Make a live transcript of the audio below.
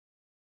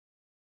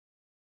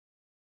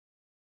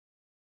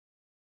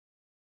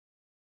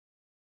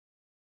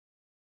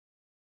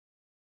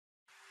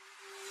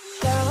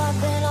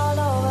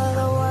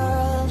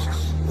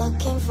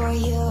for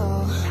you.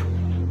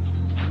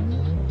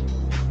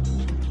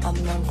 I'm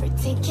known for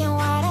taking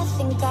what I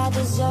think I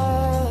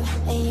deserve,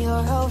 and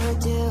you're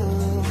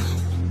overdue.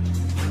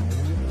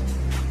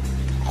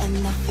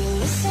 And I feel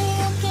you say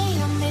you can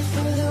hear me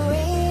through the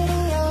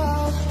radio,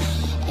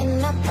 in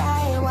a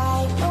bright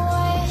white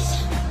noise.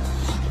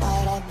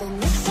 What I've been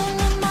missing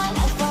in my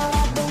life, what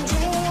I've been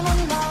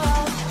dreaming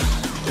of.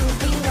 You'll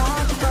be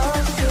that girl,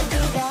 you'll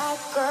be that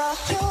girl.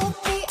 You'll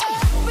be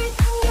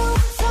everything you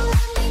want, so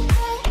let me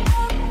get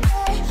up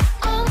there.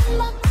 I'm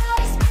the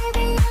baddest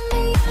baby in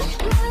the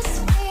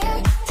atmosphere.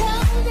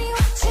 Tell me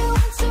what you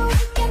want so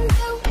we can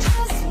do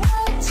just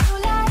what you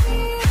like.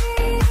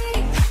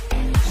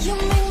 You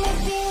make me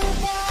feel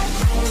that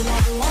la la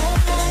la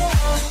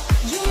la.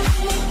 You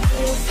make me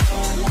feel so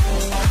la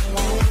la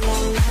la la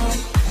la.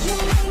 You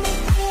make me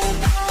feel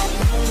that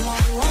la la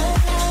la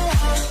la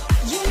la.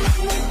 You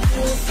make me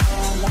feel so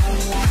la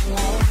la la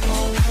la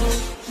la.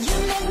 You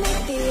make me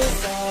feel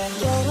so.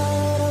 You're a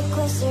little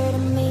closer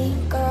to me,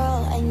 girl,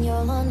 and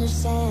you'll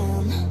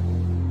understand.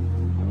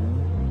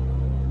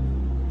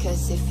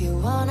 'Cause if you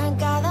want a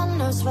guy that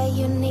knows what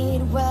you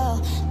need,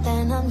 well,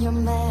 then I'm your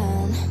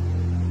man.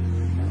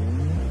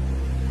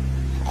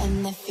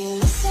 And if you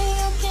listen,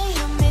 you can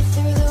hear me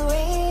through the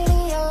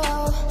radio,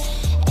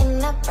 in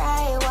that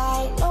bright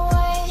white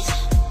noise.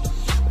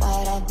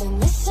 What I've been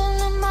missing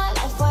in my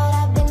life, what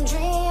I've been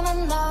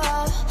dreaming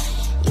of.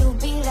 You'll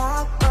be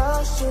that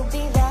girl, you'll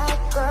be that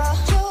girl.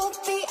 You'll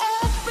be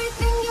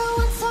everything you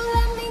want, so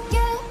let me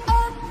get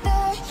up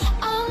there.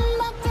 I'm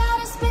the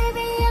baddest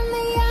baby in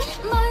the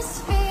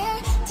atmosphere.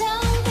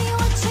 Tell me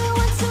what you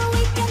want so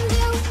we can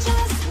do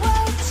just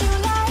what you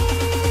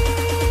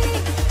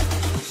like.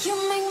 You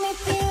make me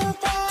feel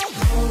that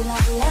la la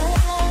la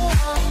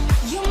la.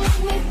 You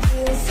make me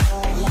feel so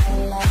la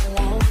la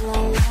la la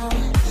la.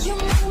 You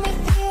make me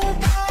feel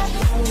that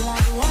la la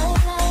la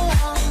la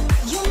la.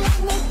 You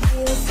make me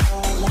feel so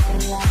la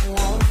la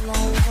la la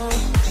la.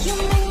 You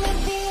make me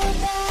feel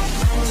that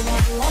la la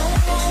la la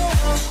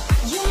la.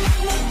 You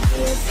make me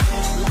feel so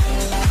la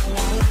la la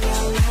la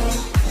la.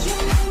 You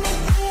make me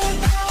feel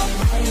that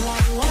la la la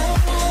la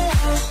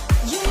la.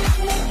 You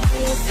make me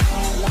feel so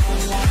la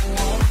la la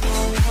la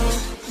la.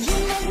 You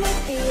make me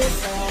feel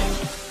so.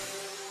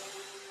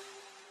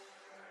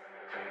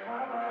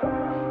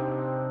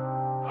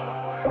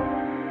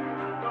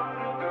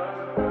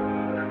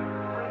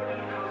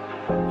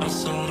 I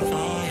saw the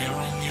fire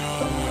in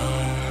your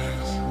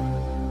eyes.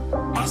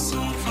 I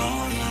saw the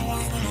fire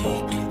when I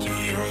looked into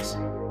your eyes.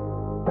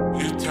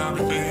 You tell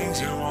me things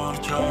you wanna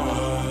try.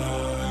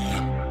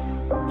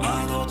 I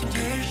know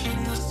temptation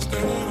is the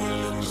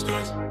devil in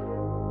disguise.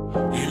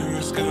 You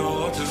risk it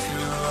all to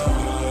feel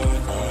alive.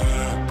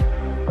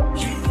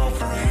 You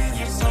offering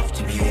yourself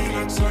to me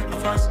like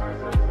sacrifice.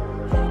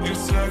 You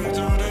say you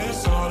do this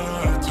all the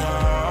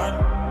time.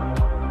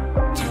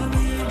 Tell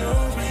me you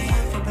love me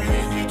if I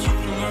bring you to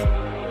the light.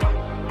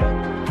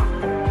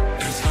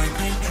 It's like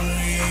a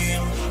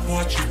dream,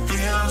 what you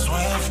feels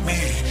with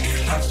me.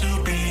 It has to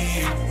be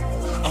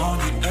on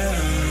the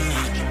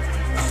edge.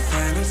 A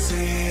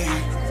fantasy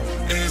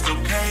is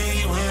okay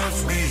with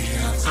me.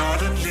 And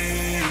suddenly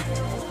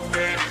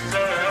it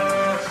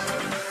says,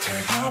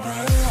 take my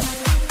breath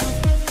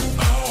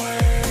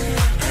away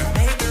and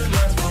make it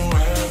last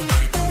forever.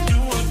 Do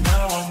it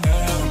now or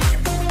never.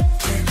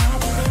 Take my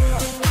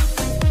breath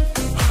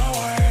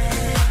away.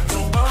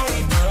 Nobody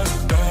does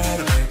it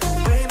better.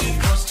 Bring me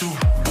close to,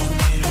 want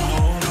me to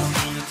hold on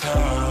to you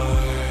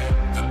tight.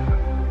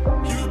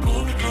 You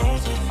pull me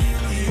closer, feel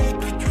the heat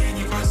between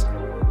your thighs.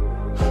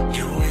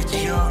 You're way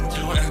too young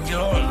to end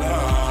your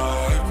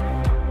life.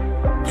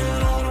 You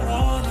don't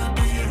wanna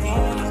be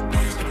alone, don't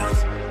pay the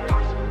price.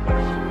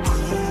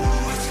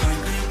 Ooh, it's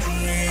like a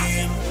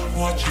dream,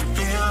 what you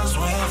feels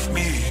with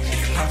me.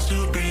 It has to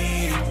be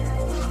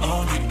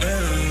on the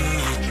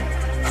edge.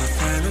 A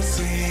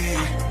fantasy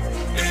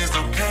is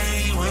okay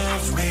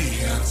with me.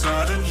 And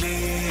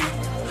suddenly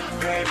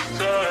it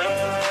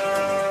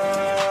says,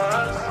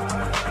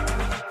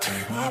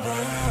 take my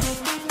breath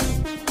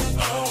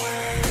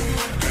away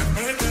and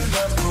make it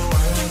last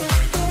forever.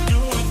 Do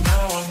it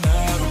now or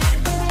never.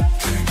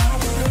 Take my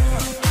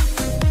breath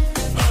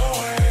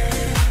away.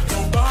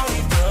 Nobody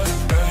does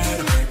it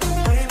better.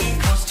 Bring me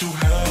close to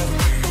heaven.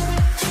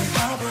 Take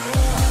my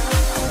breath.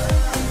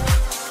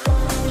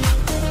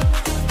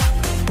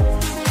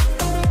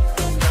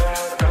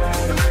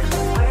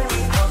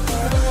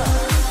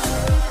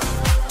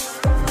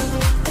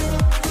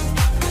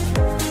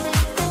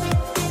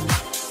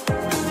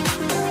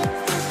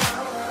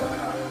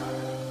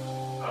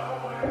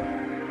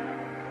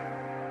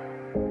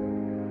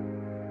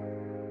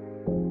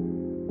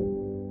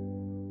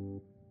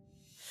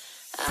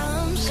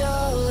 I'm so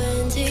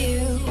into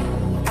you,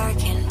 I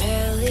can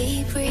barely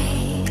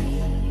breathe.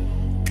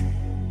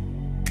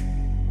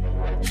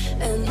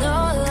 And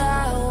all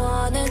I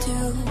wanna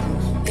do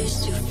is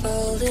to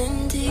fall in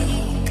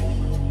deep.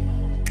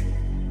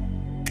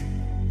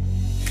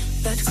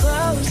 But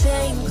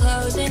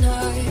closing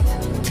hard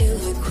till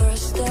we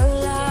cross the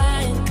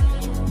line.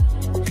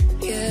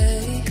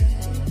 Yeah.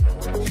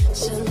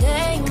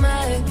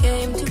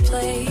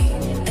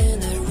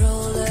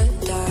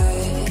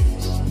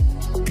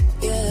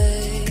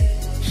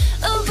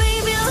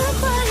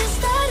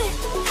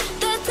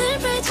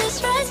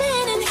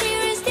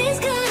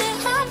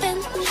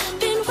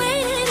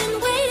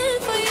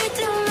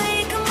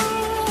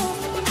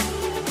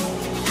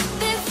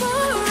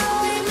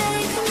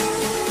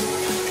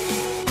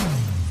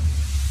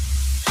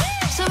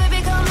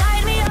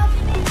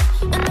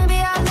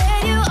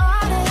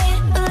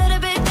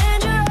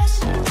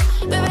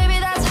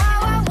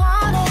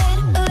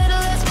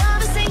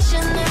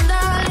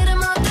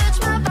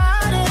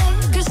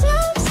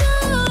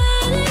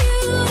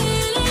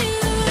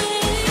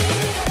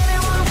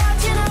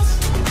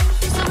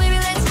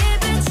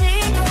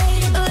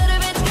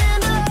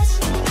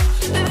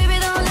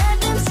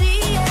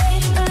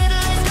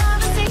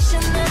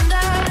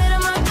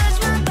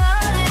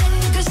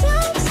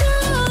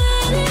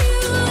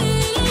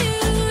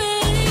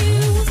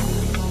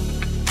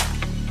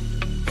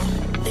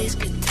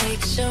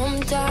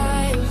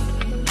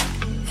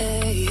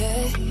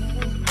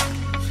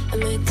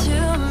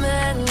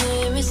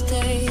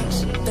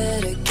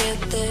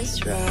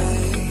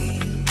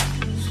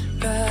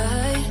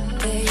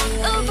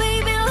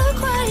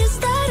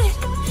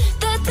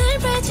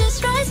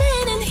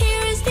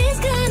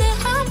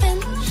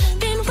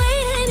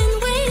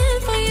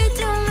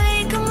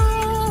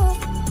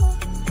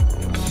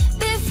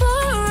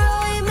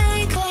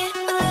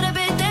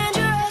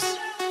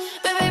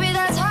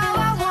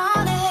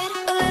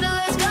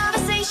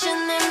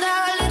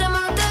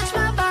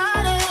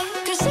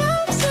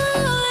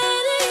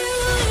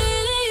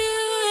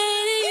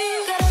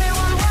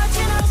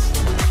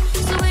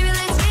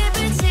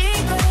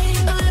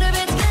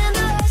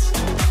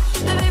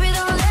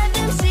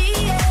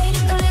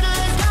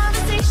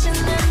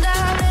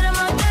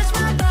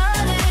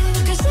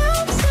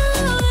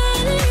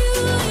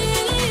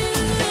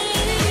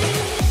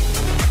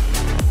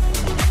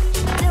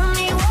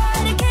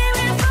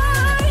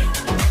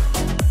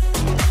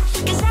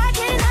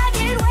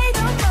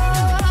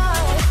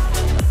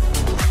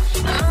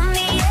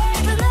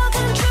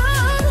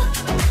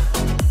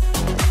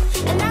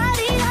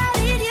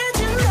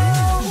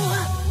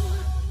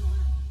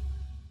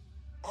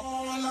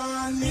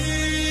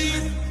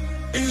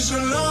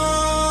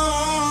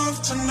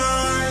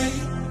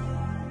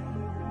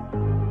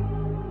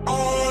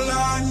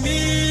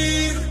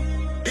 need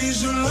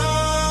is your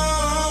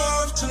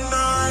love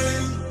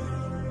tonight.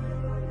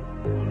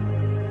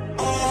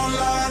 All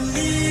I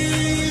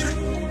need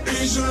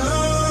is your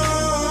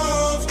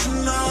love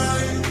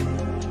tonight.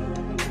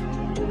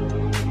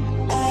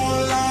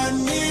 All I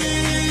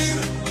need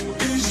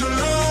is your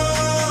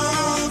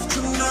love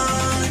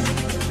tonight.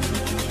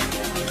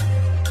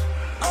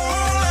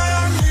 All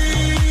I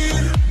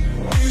need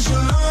is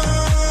your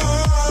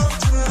love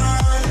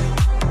tonight.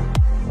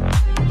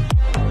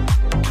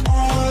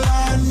 All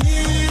I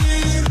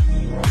need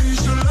is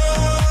your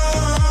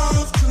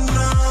love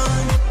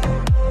tonight.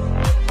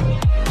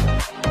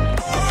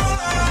 All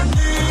I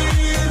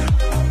need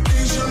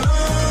is your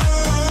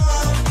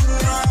love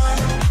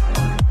tonight.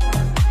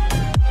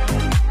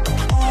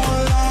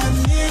 All I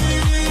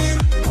need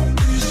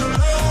is your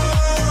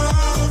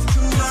love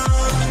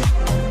tonight.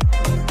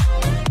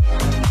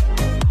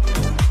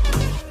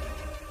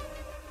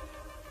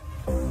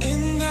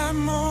 In that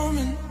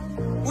moment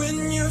when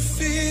you're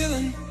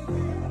feeling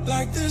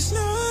like there's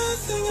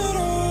nothing at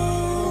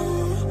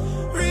all,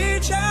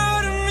 reach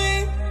out to me,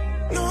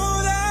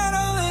 know that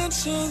I'll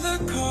answer the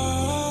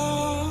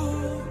call.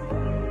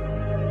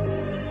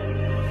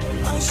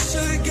 Us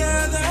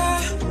together,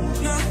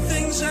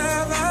 nothing's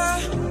ever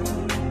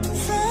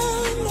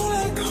felt more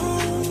like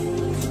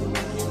home.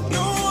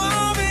 No,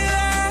 I'll be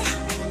there,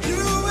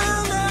 you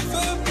will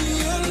never be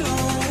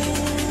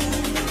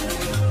alone.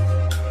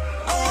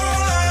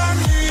 All I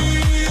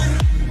need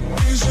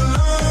is your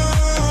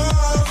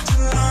love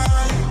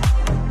tonight.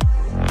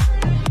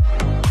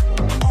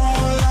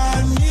 All I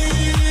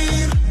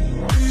need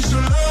is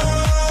your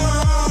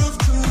love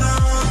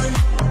tonight.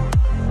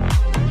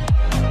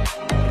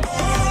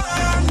 All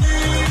I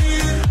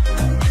need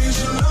is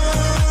your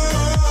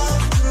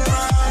love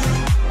tonight.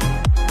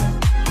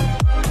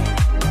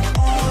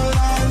 All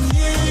I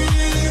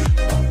need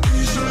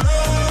is your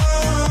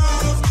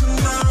love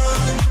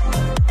tonight.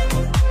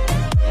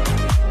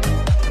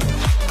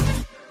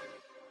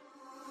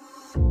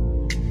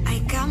 I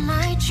got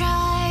my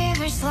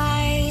driver's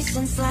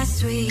license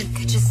last week,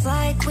 just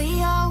like we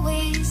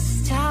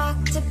always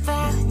talked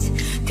about.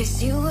 'Cause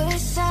you were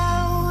so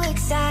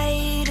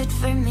excited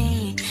for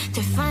me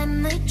to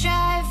finally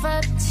drive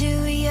up to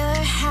your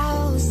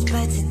house.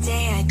 But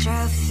today I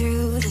drove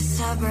through the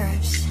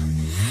suburbs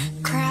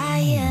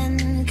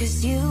crying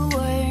 'cause you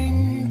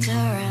weren't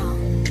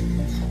around.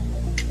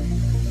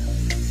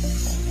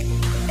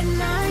 And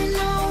I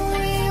know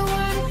we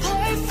weren't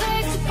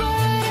perfect,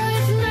 but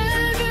I've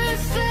never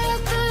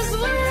felt this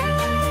way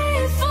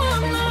for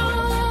no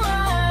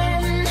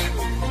one.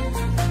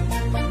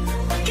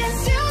 Guess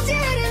you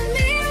didn't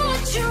mean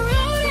what you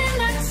wrote in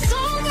that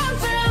song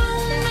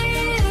about me.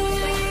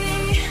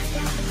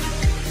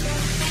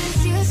 'Cause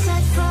you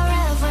said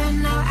forever,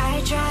 now I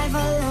drive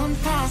alone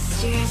past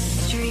your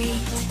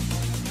street.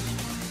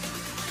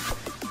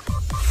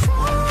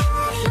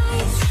 Red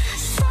lights,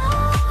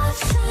 stop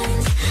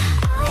signs,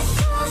 I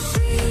still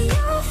see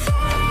your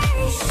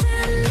face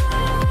in the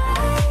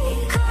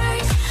white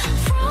cars,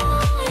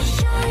 front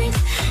yards.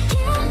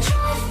 Can't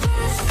drive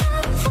past the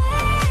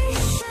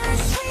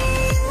places we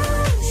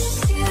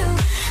used to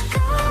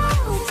go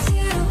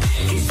to,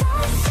 'cause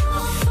I so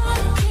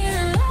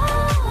fucking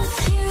love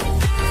you,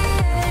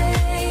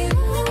 babe.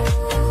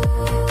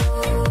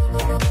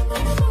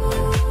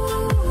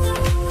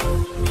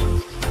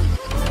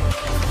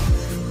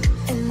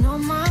 And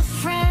all my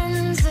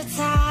friends are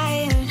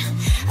tired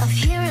of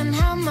hearing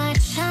how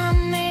much I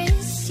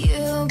miss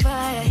you,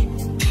 but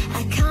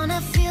I kinda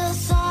feel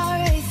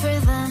sorry for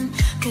them,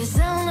 'cause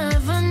they'll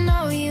never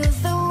know you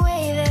the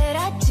way that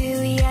I do.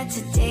 Yeah,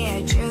 today I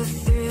drove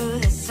through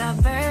the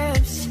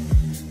suburbs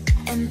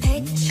and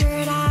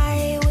pictured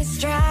I was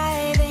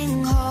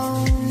driving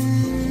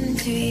home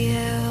to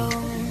you.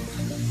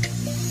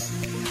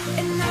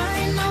 And I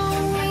know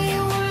we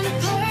weren't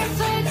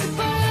perfect,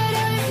 but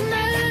I've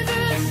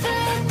never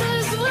felt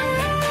this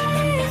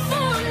way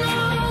for no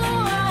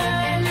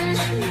one.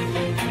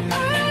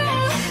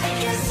 Oh,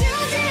 guess you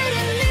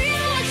didn't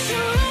mean what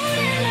you wrote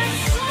in that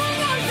song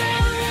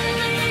about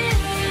me.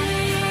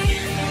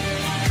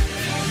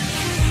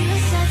 'Cause you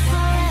said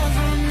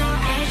forever, now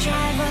I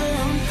drive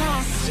alone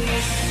past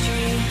your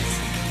street.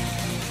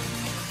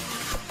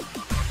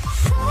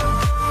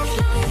 Red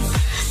lights,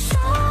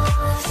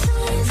 stop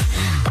signs,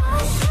 I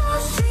still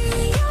see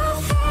your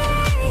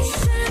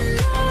face in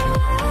the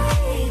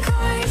white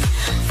cars,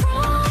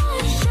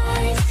 front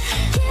yards.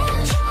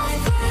 Can't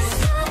drive past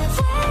the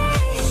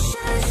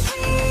places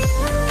we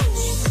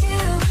used to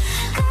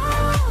go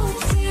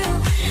to,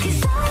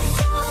 'cause I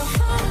so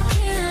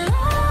fucking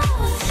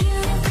love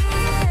you,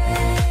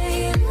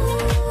 babe.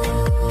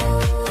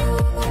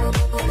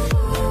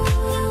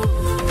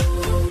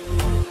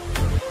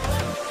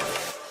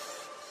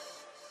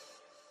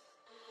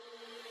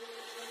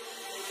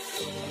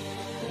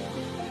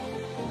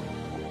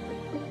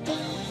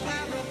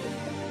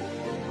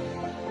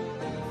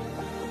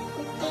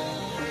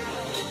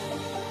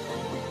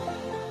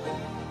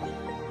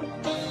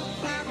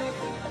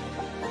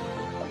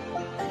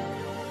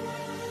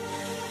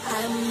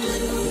 I'm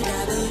losing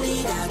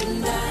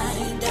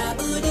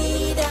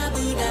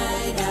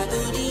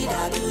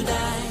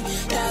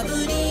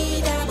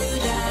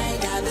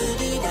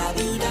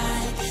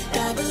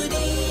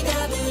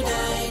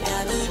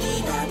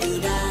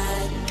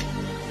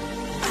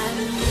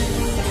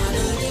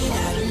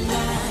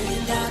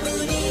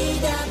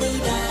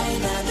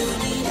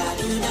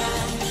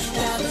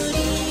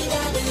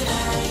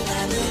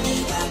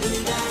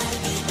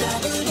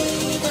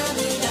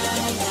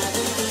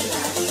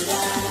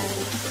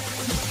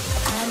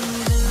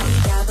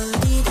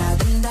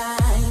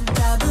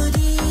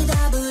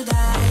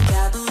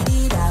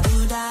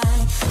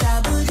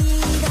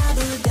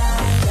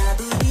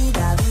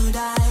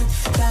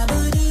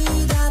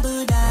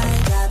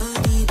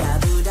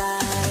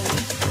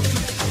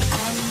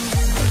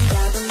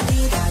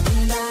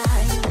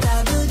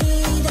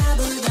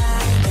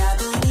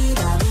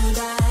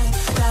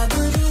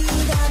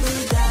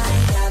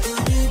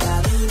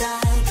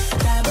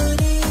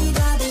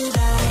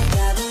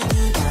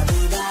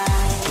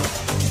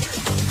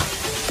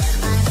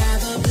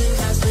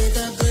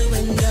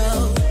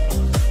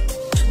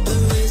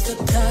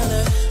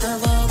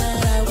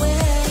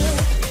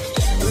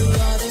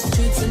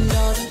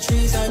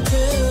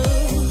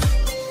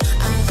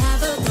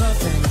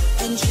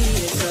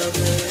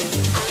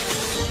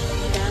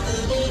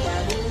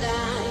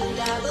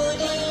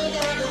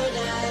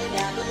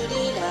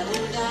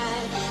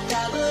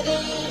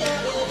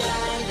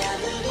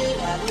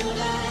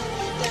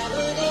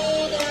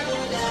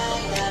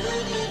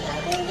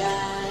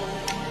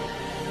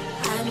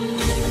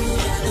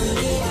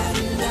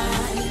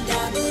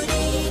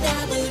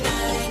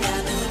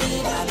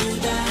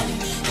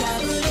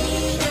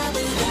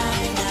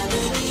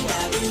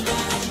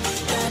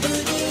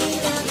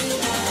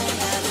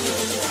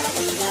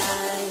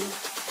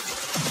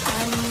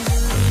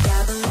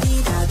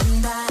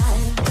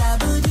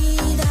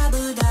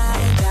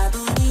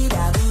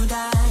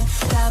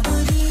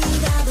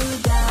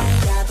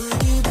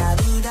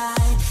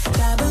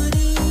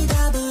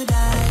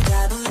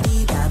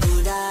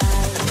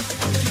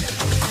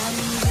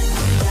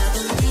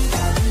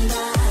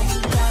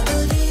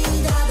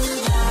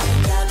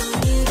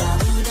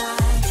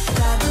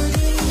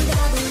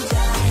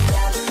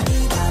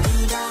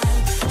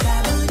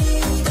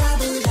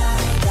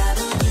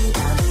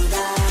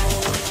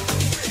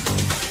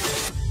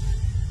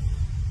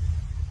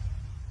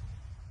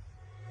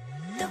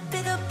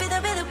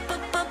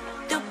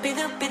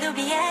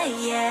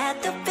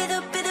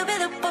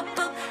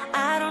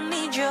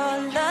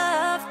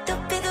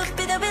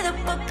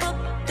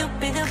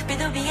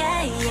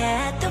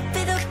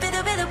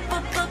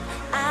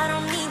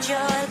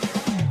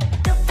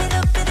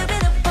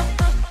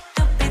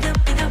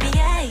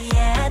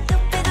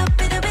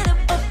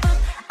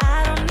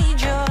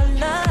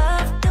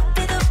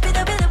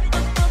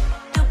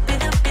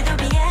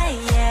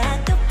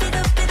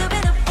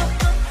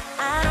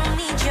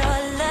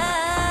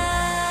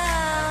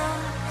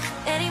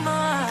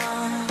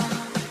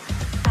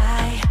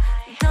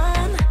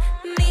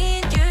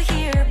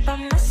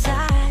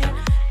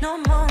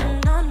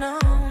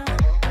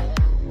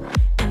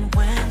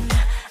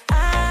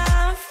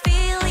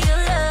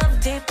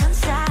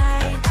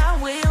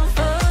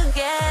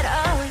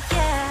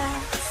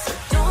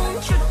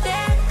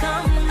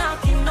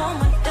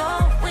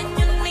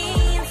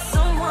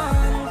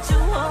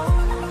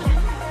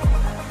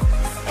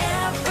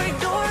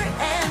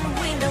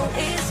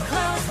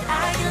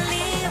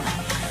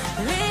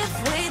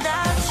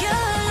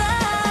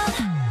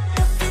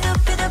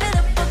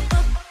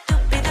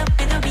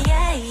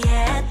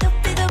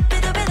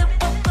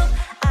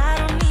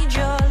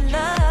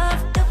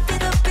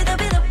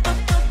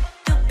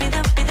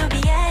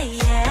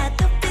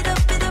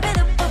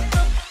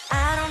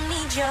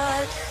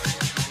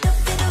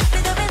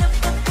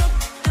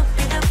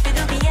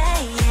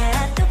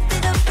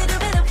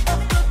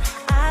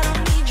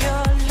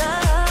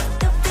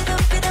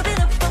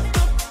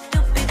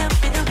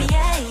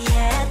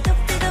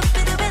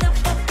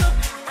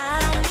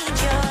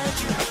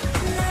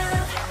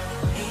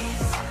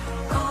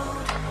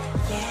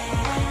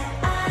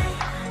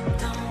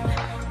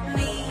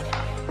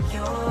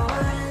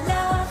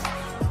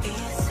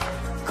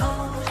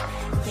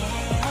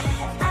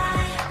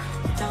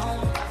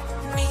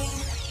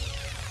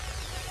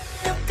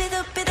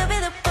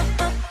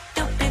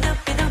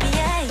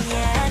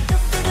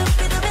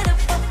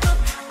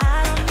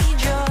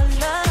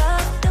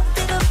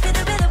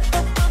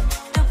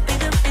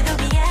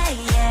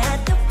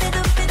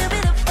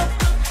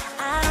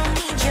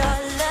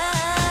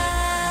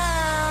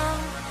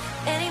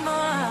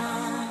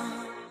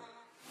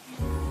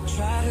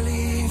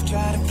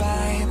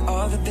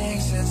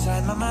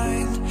inside my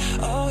mind.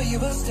 Oh, you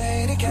will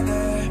stay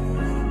together.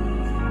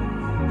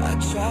 I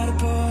try to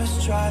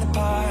push, try to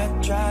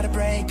part, try to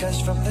break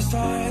us from the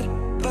start,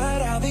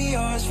 but I'll be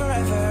yours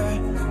forever.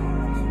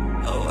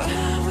 Oh,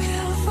 I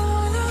will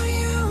follow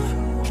you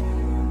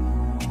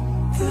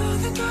through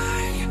the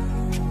dark,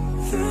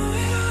 through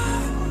it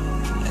all.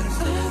 There's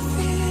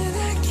nothing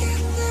I can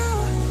do.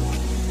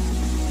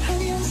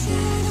 I'm your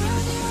set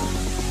on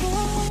you.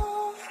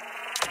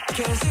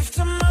 'Cause if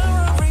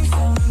tomorrow brings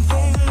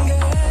something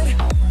good,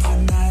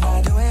 tonight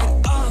I do it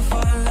all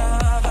for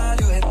love. I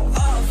do it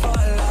all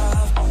for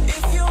love.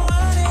 If you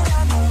want it,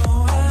 I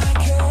know I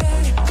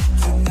could.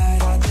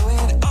 Tonight I do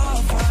it all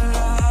for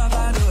love.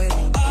 I do it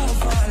all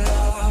for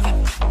love.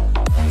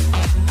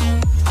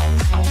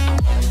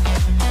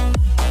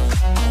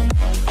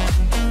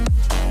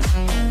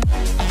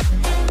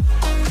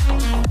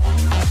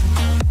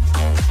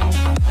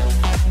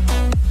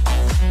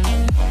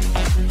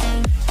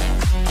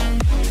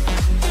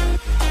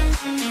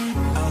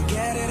 I'll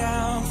get it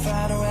out,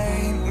 find a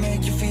way,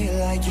 make you feel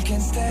like you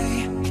can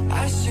stay.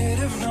 I should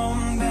have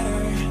known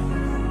better.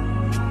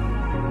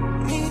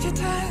 Need your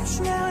touch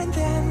now and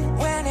then,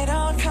 when it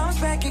all comes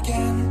back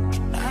again.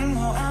 I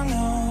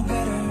know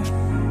better.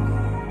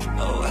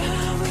 Oh,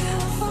 I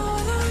will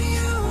follow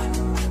you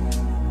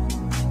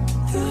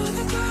through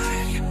the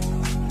dark,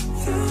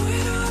 through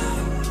it all.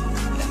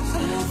 There's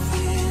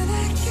nothing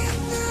I can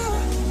do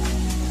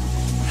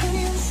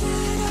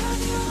instead of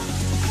you.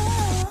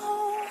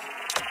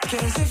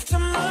 'Cause if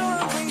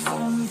tomorrow brings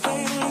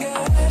something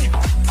good,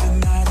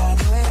 tonight I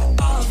do it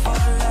all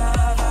for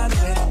love. I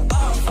do it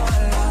all for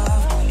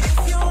love. If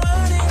you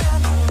want it, I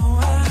know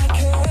I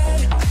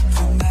could.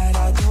 Tonight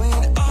I do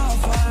it all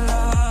for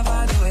love.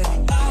 I do it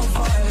all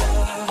for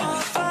love.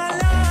 All for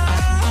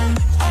love.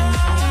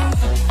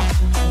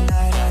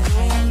 Tonight I do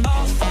it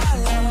all for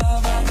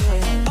love. I do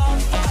it all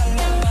for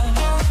love.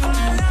 All for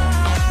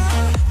love.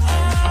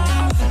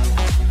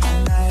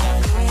 Tonight I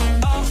do it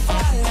all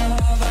for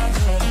love. I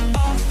do it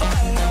all for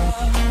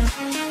love.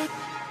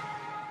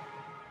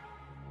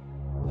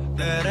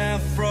 That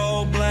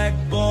afro black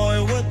boy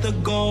with the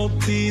gold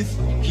teeth.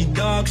 He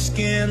dark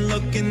skinned,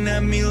 looking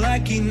at me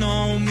like he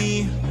know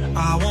me.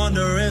 I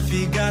wonder if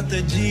he got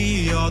the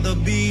G or the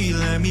B.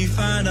 Let me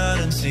find out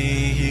and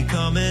see. He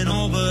coming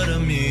over to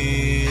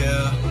me,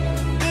 yeah.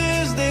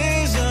 These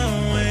days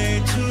I'm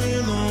way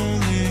too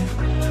lonely.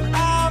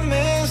 I'm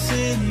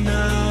missing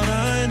out,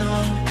 I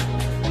know.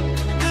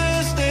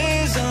 These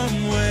days I'm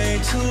way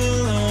too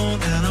alone,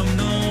 and I'm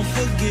known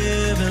for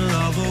giving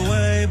love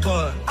away,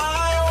 but I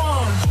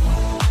want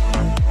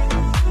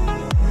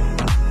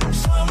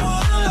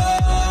someone to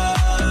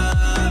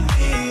love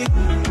me.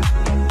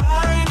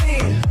 I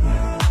need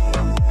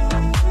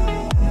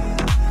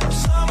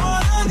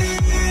someone who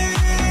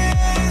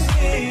needs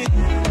me.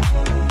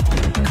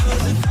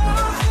 'Cause it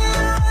don't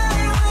feel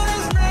right when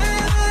it's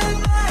late at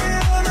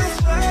night, when it's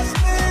just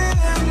me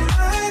and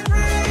my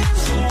dreams.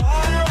 So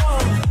I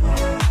want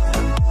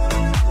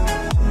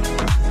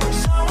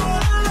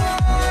someone to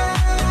love.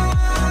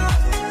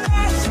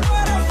 That's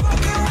what I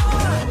fucking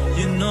want.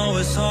 You know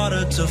it's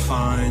harder to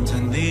find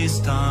in these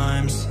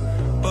times,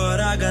 but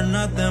I got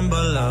nothing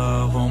but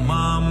love on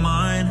my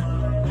mind.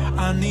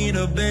 I need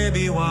a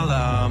baby while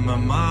I'm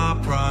in my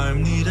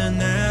prime. Need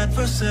an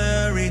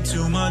adversary to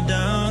my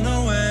down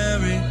and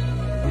weary.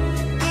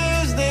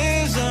 These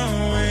days I'm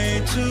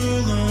way too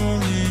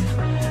lonely.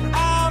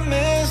 I'm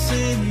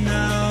missing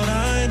out,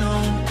 I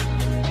know.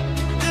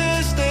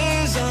 These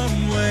days I'm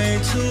way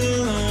too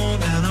alone,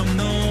 and I'm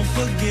known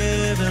for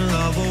giving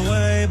love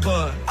away,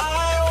 but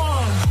I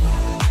want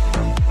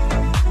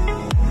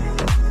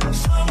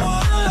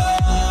someone to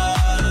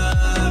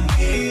love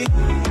me.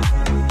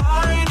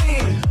 I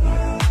need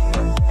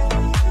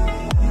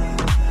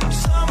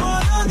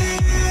someone who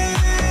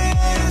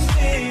needs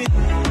me.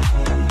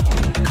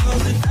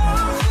 'Cause it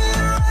don't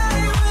feel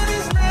right when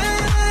it's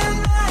late at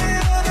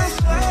night, and it's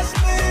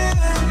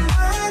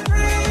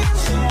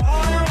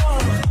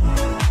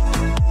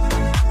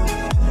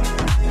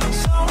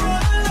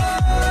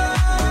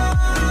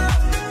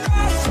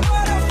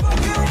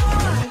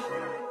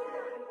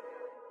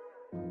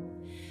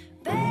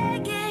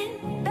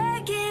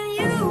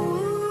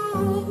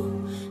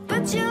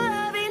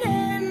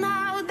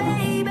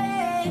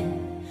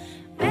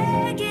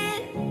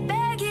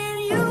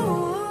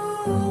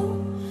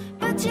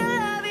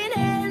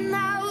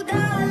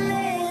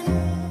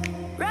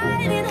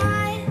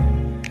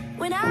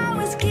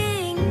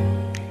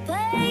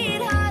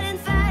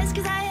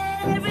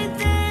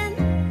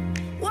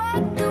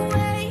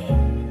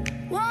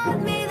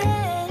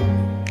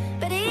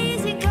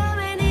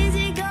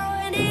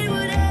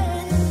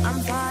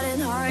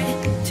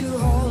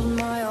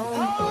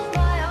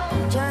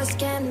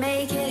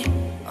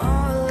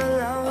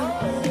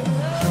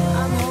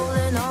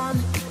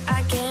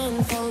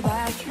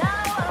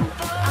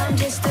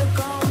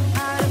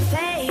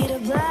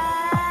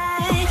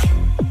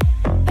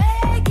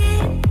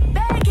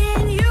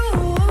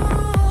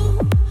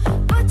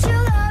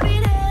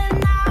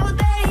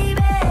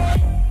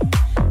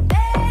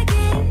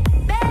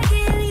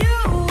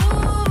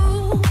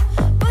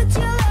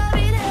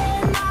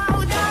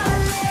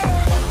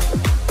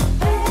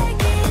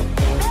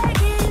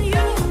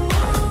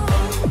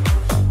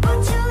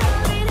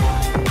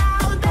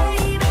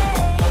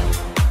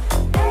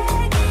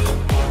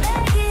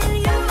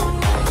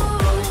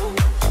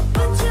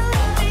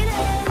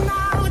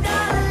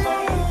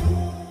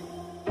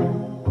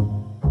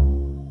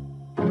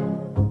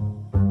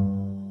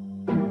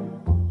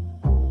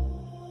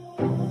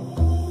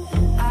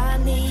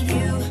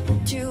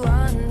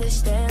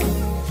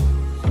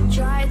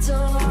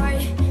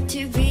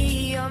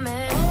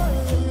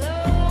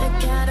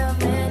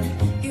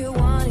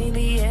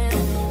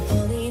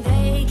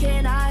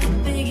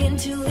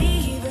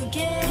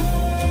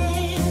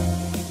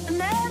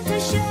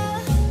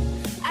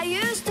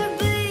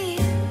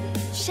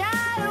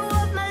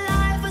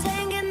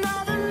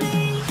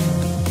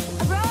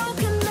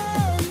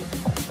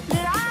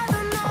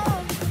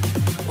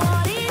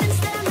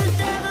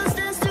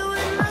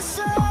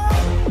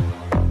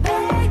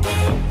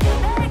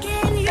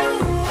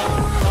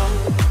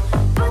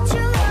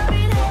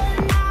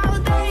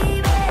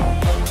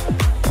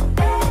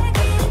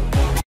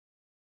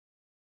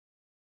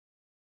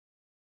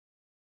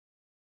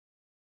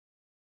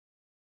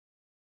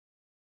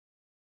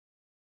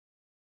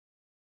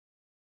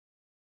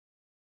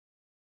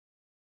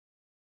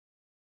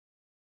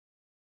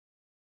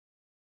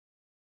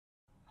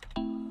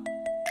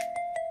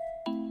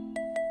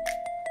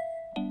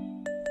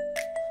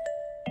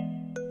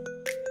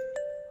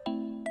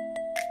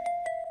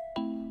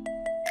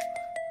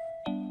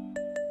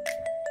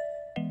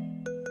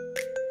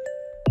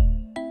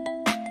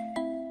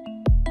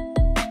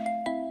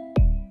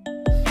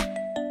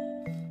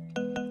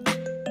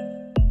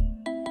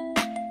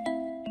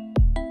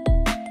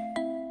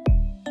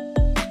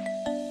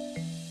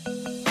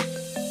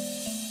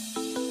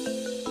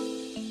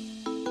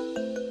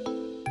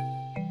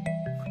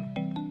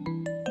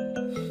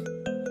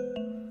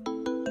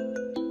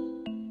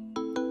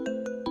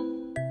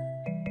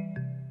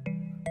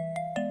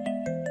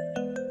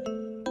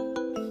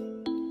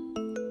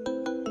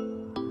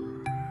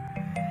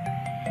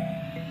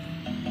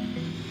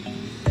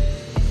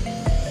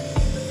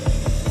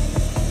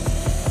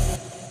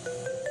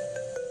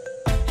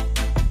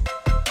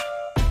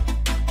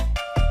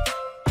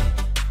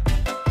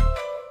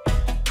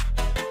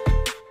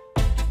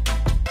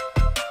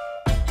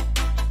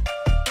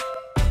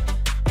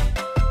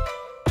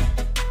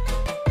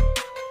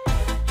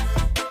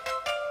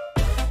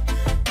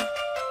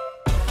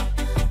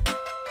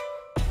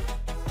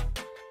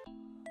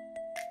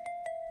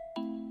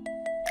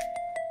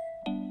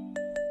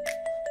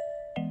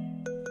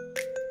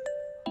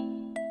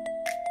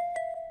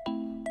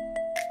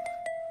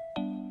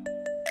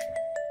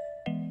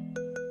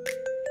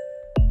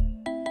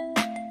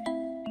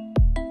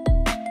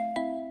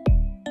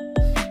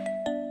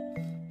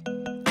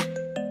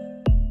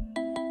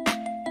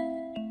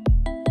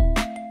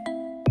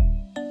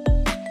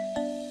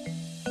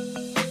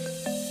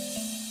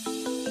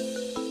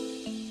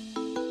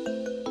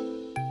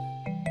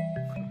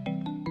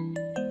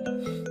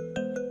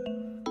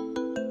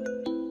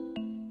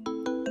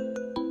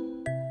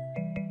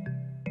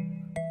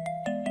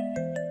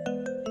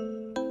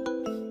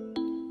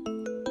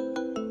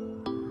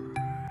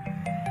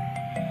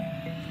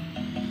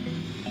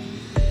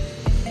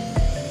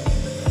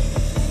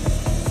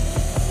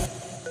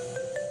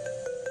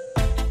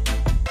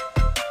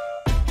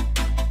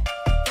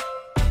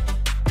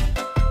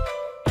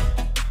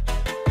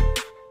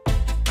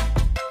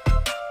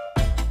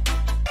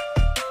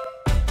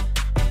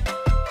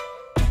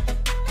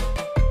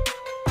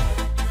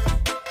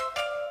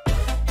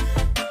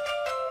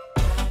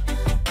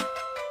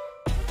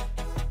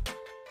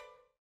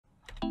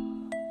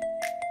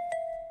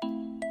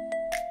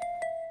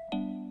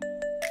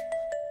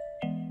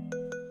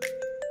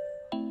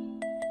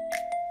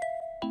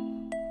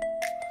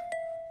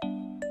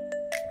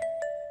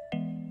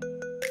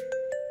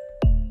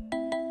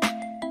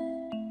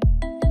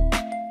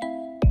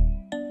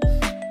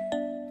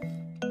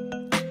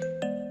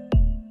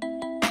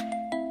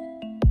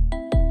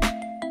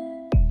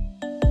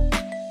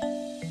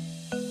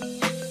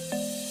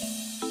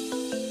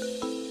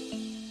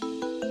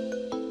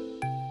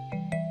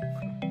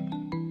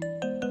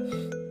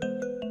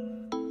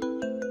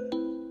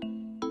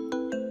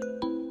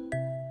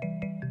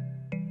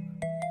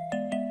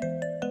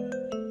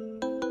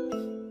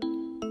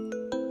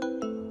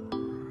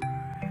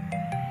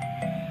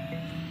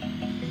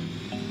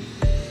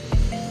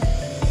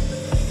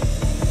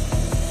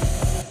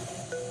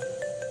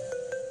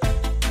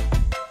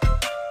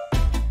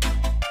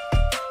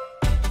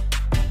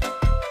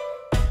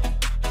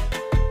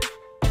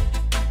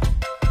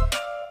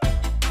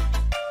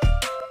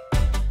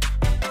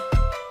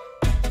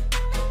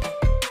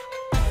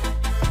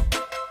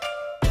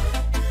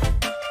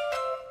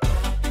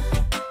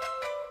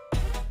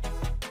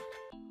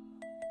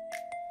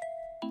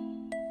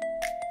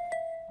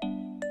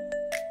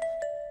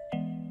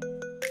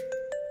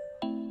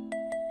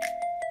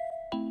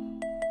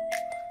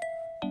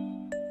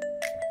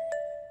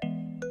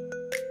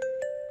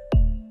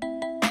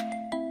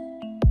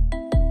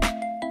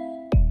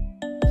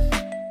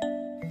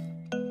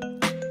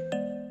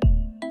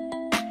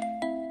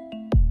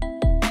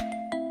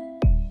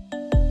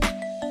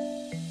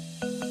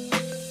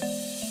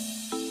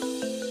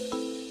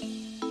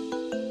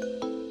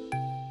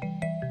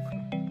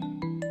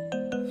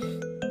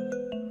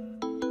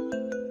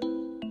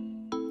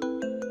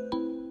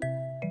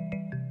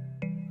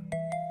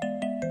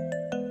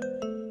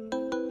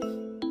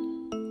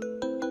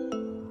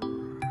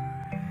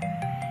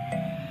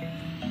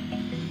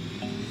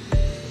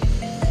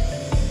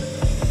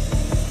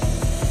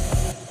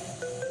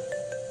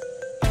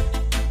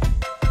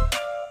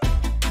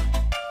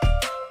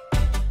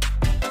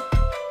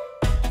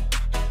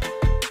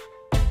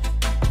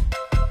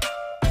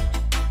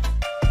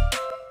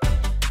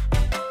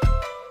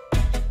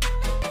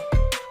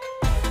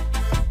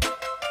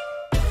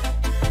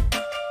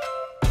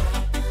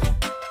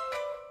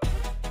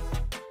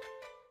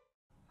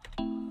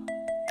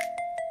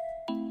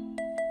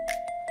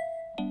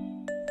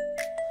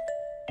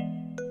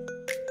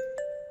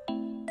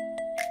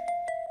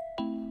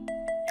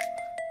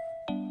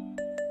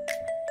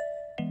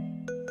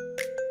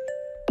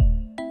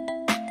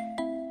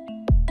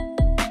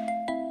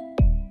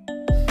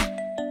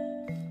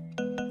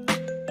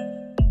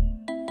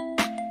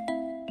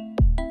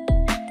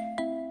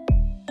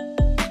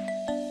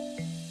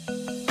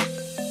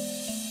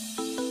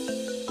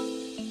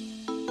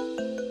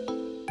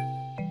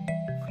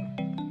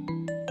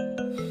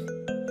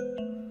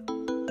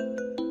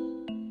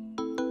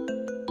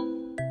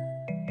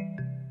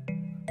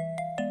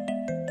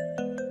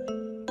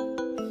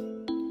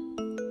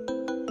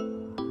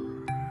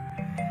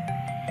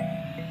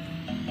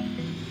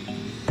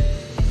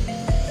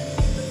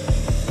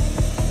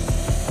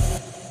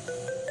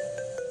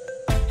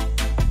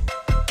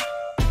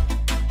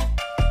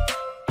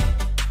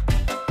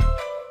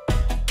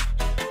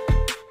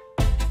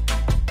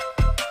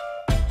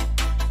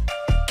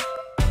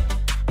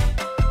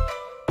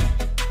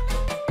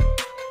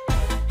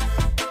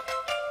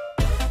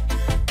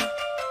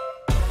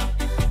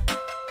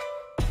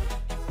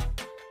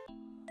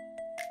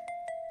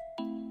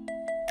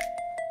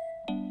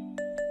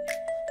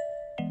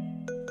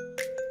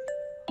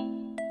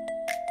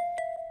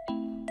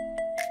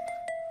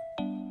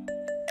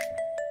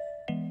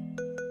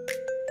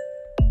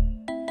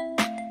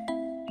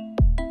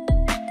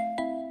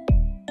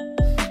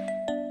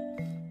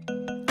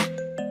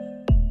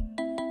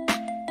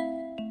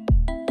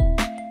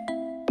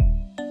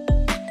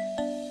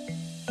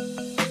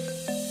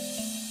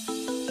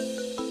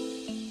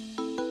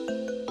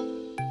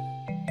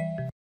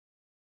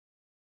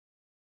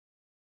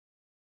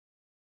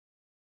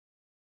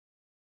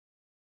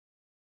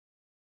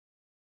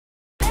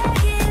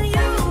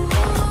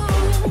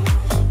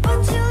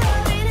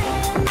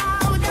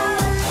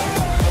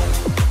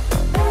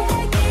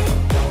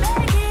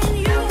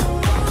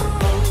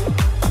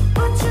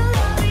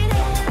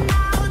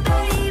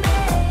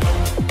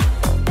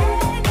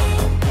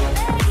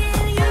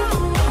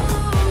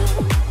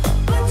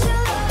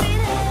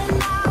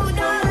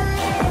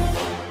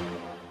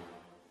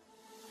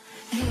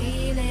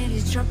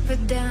ladies, drop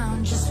it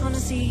down. Just wanna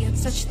see you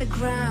touch the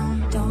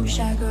ground. Don't be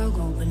shy, girl,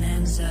 go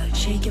bonanza.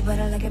 Shake your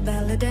body like a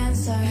ballet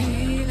dancer.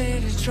 Hey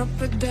ladies, drop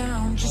it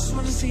down. Just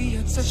wanna see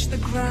you touch the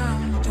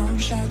ground. Don't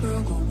be shy,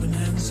 girl, go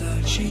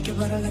bonanza. Shake your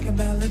body like a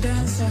ballet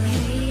dancer.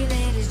 Hey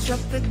ladies,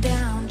 drop it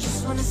down.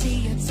 Just wanna see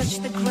you touch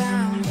the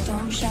ground.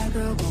 Don't be shy,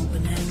 girl, go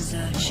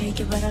bonanza. Shake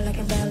your body like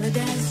a ballet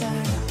dancer.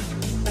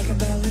 Like a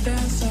ballet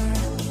dancer.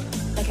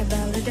 Like a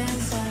ballet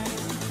dancer.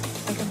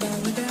 Like a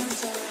ballet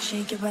dancer.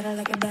 Shake your body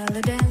like a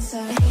ballet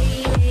dancer.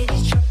 Hey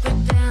ladies, drop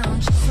it down.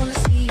 Just wanna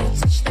see you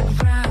touch the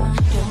ground.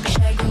 Don't be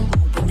shy, girl, go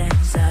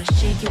bonanza.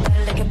 Shake your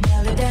body like a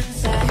ballet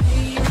dancer.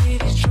 Hey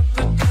ladies, drop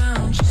it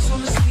down. Just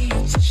wanna see you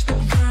touch the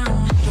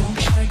ground. Don't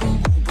be shy, girl,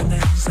 go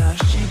bonanza.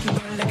 Shake your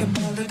body like a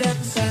ballet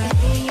dancer.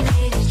 Hey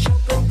ladies,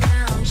 drop it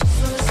down. Just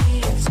wanna see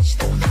you touch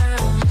the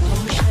ground.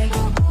 Don't be shy,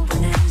 girl, go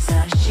bonanza.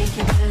 Shake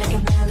your body like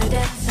a ballet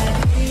dancer.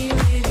 Hey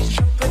ladies,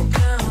 drop it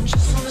down.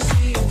 Just wanna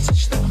see you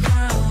touch the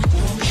ground.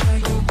 Don't be shy,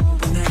 girl, go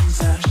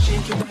bonanza.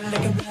 Shake your body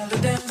like a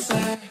ballet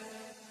dancer.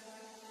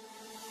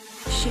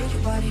 Shake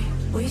your body,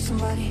 with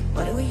somebody.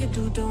 Whatever you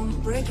do, don't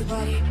break your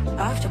body.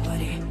 After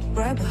party,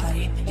 grab a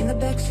hottie in the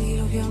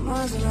backseat of your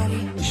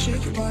Maserati.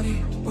 Shake your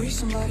body, with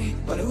somebody.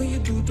 Whatever you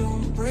do,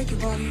 don't break your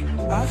body.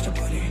 After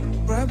party,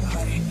 grab a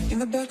hottie in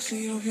the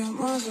backseat of your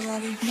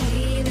Maserati.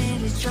 Hey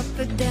ladies, drop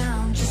it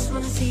down. Just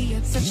wanna see you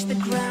touch the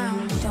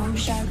ground. Don't be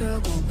shy, girl,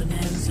 go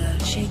bonanza.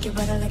 Shake your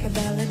body like a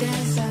ballet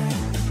dancer.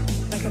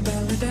 Like a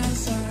ballet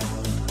dancer.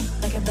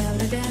 Like a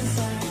ballet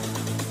dancer.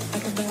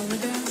 Like a ballet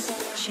dancer.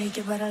 Shake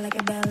your body like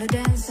a ballet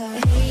dancer.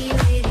 Hey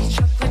ladies,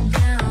 drop it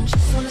down.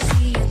 Just wanna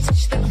see you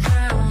touch the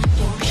ground.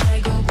 Don't be shy,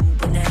 girl, go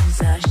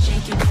bonanza.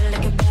 Shake your body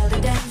like a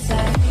ballet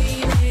dancer.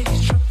 Hey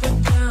ladies, drop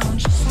it down.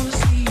 Just wanna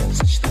see you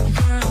touch the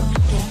ground.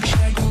 Don't be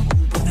shy, girl, go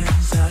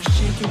bonanza.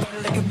 Shake your body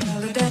like a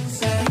ballet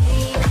dancer.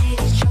 Hey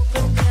ladies, drop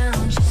it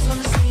down. Just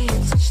wanna see you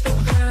touch the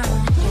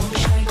ground. Don't be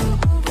shy, girl,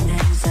 go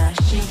bonanza.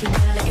 Shake your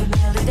body like a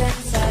ballet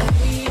dancer.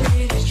 Hey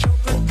ladies,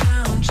 drop it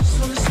down. Just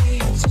wanna see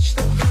you touch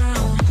the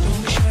ground.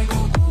 Don't be shy,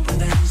 girl, go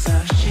bonanza.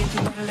 Shake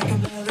your body like a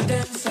ballet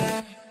dancer.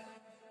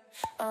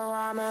 Oh,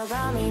 I'm a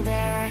gummy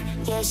bear.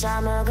 Yes,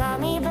 I'm a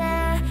gummy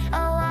bear.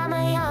 Oh, I'm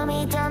a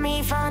yummy,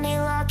 dummy, funny,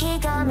 lucky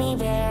gummy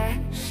bear.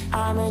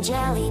 I'm a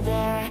jelly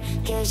bear.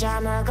 Cause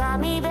I'm a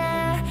gummy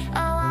bear.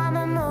 Oh, I'm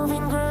a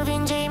moving,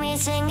 grooving, Jamie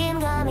singing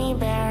gummy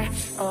bear.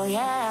 Oh,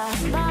 yeah.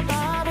 Ba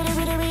ba ba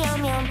doo doo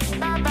yum yum.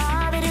 Ba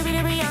ba ba doo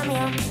doo yum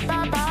yum.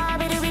 Ba ba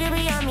ba doo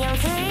doo yum yum.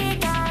 3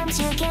 times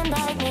you can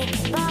bite me.